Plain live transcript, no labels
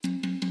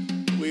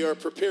We are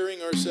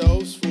preparing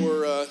ourselves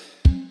for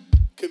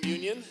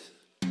communion.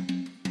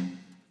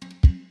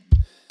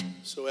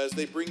 So as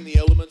they bring the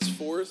elements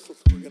forth,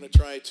 we're going to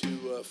try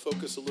to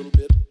focus a little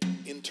bit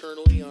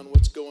internally on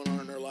what's going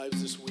on in our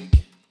lives this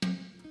week.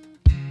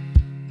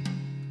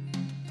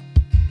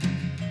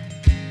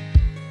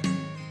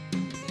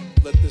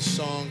 Let this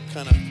song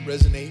kind of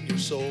resonate in your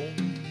soul.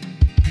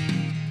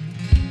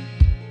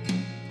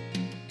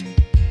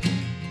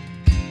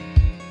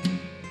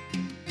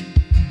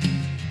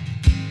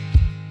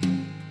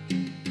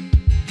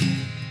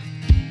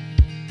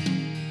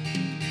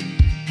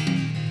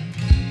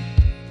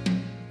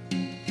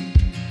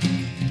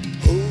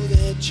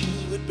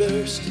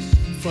 Burst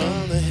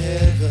from the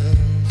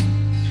heavens,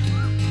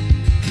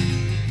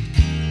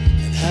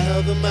 and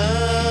how the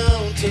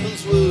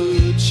mountains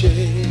would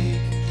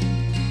shake,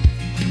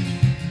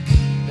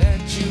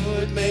 that you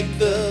would make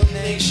the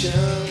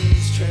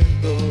nations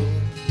tremble,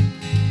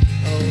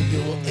 all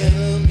your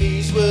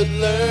enemies would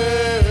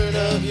learn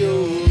of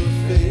your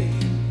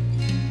faith.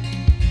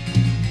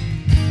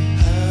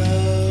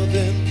 How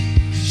then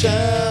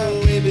shall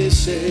we be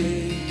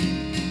saved?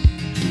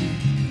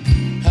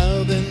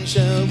 How then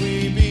shall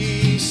we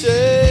be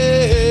saved?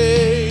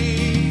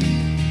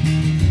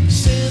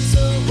 Since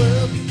the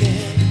world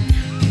began,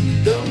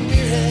 no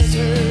ear has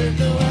heard,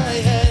 no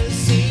eye has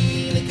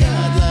seen a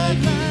God like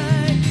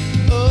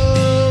you.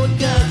 Oh, a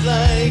God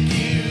like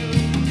you.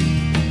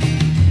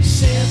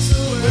 Since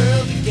the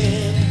world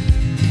began,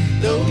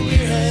 no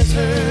ear has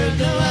heard,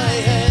 no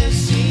eye has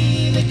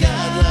seen a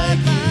God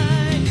like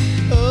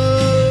you.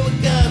 Oh, a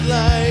God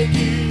like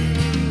you.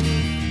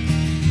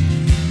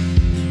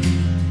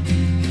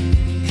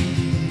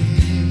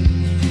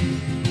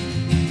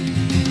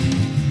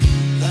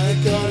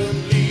 Autumn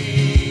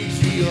leaves,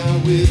 we are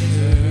with